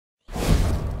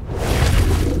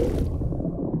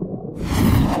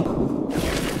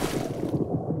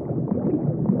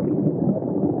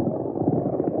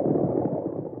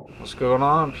What's going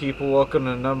on, people? Welcome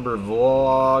to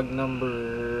vlog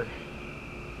number,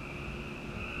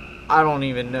 I don't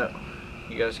even know.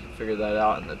 You guys can figure that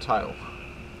out in the title.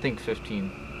 I think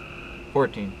 15,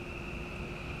 14,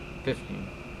 15,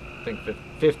 I think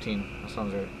 15, that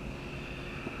sounds right.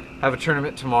 Have a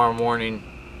tournament tomorrow morning.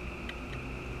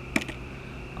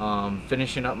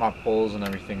 Finishing up my poles and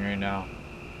everything right now.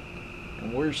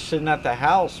 And we're sitting at the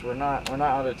house. We're not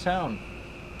out of town.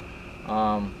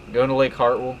 Going to Lake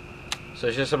Hartwell. So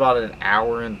it's just about an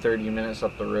hour and 30 minutes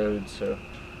up the road. So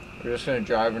we're just going to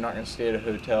drive. We're not going to stay at a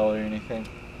hotel or anything.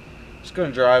 Just going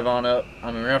to drive on up. I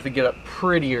mean, we're going to have to get up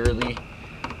pretty early.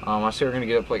 I say we're going to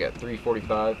get up like at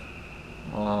 3:45.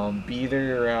 Be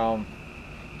there around,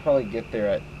 probably get there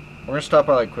at, we're going to stop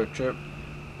by like Quick Trip.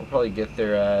 We'll probably get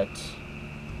there at,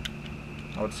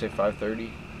 I would say 5:30.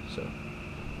 So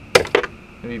it'll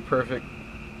be perfect.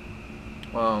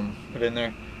 Put in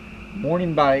there.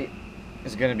 Morning bite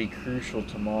is going to be crucial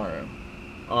tomorrow.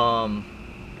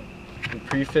 We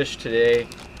pre-fished today,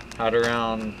 had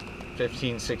around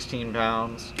 15-16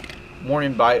 pounds.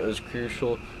 Morning bite was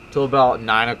crucial till about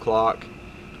 9 o'clock.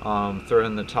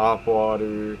 Throwing the top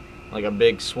water, like a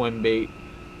big swim bait,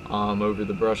 over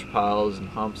the brush piles and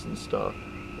humps and stuff.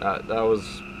 That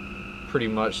was pretty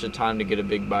much the time to get a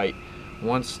big bite.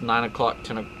 Once 9 o'clock,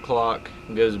 10 o'clock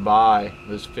goes by,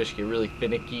 those fish get really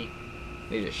finicky.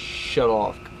 They just shut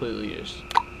off completely.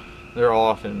 They're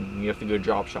off, and you have to go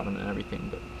drop shot them and everything.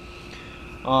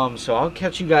 But so I'll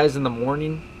catch you guys in the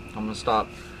morning. I'm gonna stop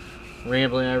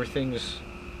rambling and everything. Just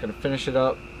gonna finish it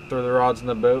up, throw the rods in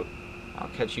the boat. I'll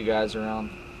catch you guys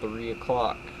around 3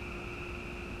 o'clock.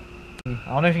 I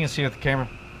don't know if you can see with the camera.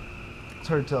 It's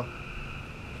hard to tell.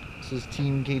 This is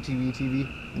Team KTV TV. You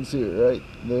can see it right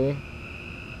there.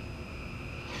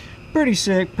 Pretty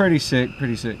sick, pretty sick,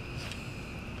 pretty sick.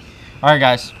 Alright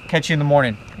guys, catch you in the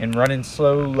morning and running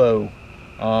slow low.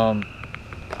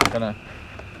 Gonna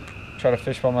try to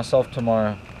fish by myself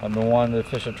tomorrow. I've been wanting to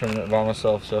fish a tournament by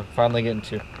myself, so finally getting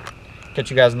to. Catch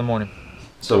you guys in the morning.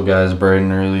 So guys, bright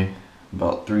and early,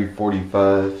 about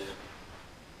 3:45.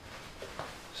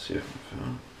 See if I can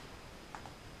film.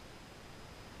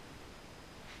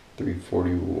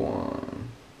 3:41.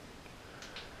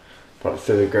 Probably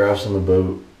throw the graphs on the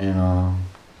boat and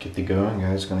get the going,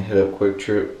 guys. Gonna hit up Quick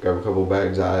Trip, grab a couple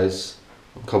bags of ice,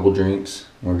 a couple drinks,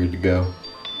 and we're good to go.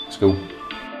 Let's go.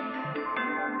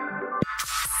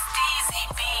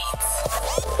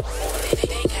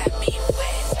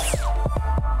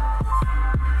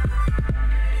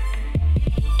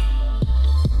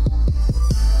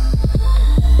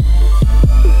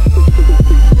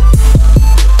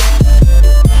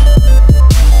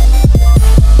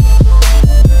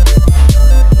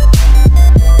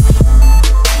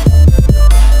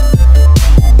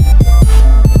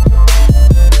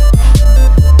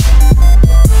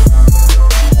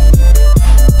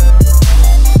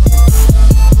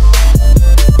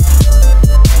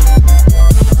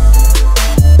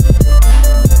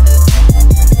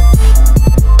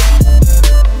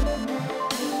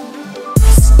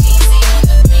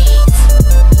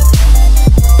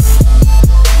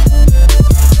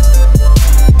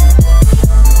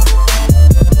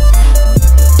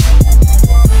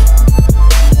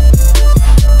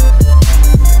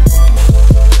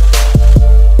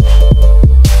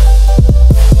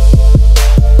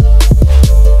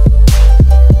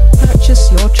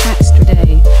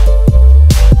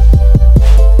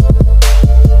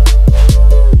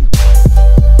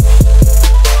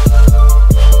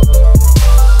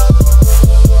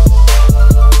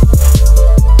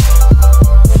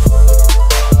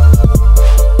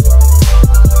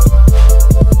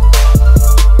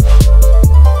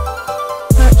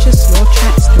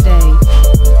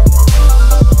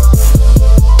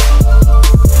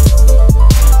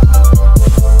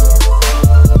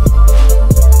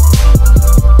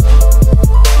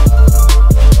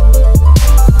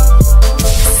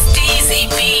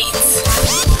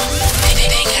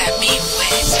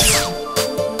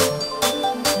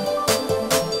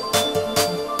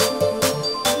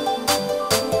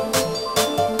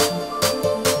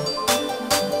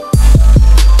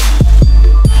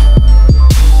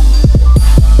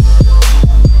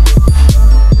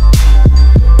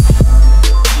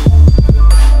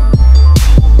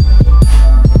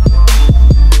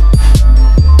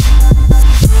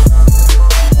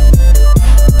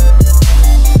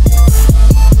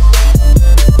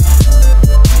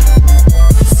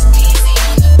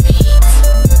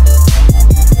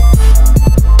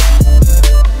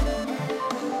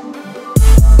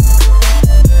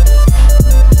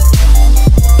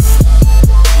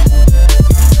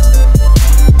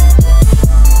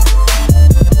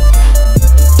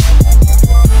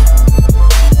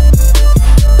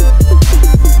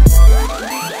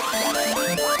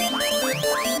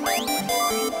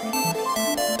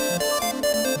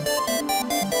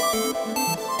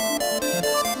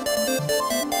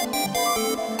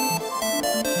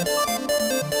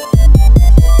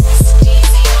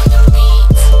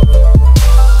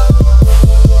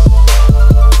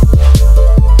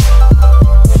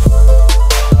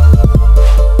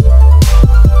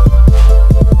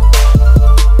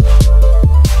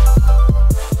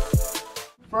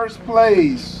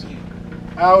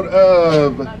 out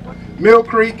of Mill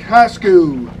Creek High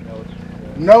School.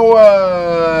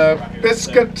 Noah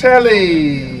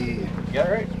Piscatelli. Got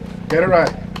it right. Get it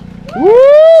right. Woo!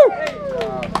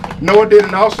 Noah did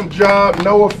an awesome job.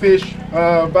 Noah fished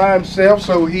by himself,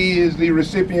 so he is the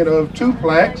recipient of 2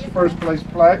 plaques, first place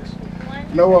plaques.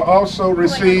 Noah also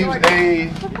receives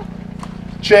a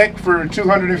check for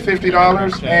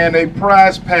 $250 and a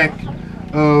prize pack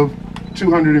of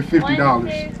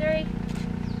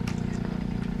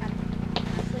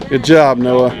 $250. Good job,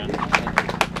 Noah.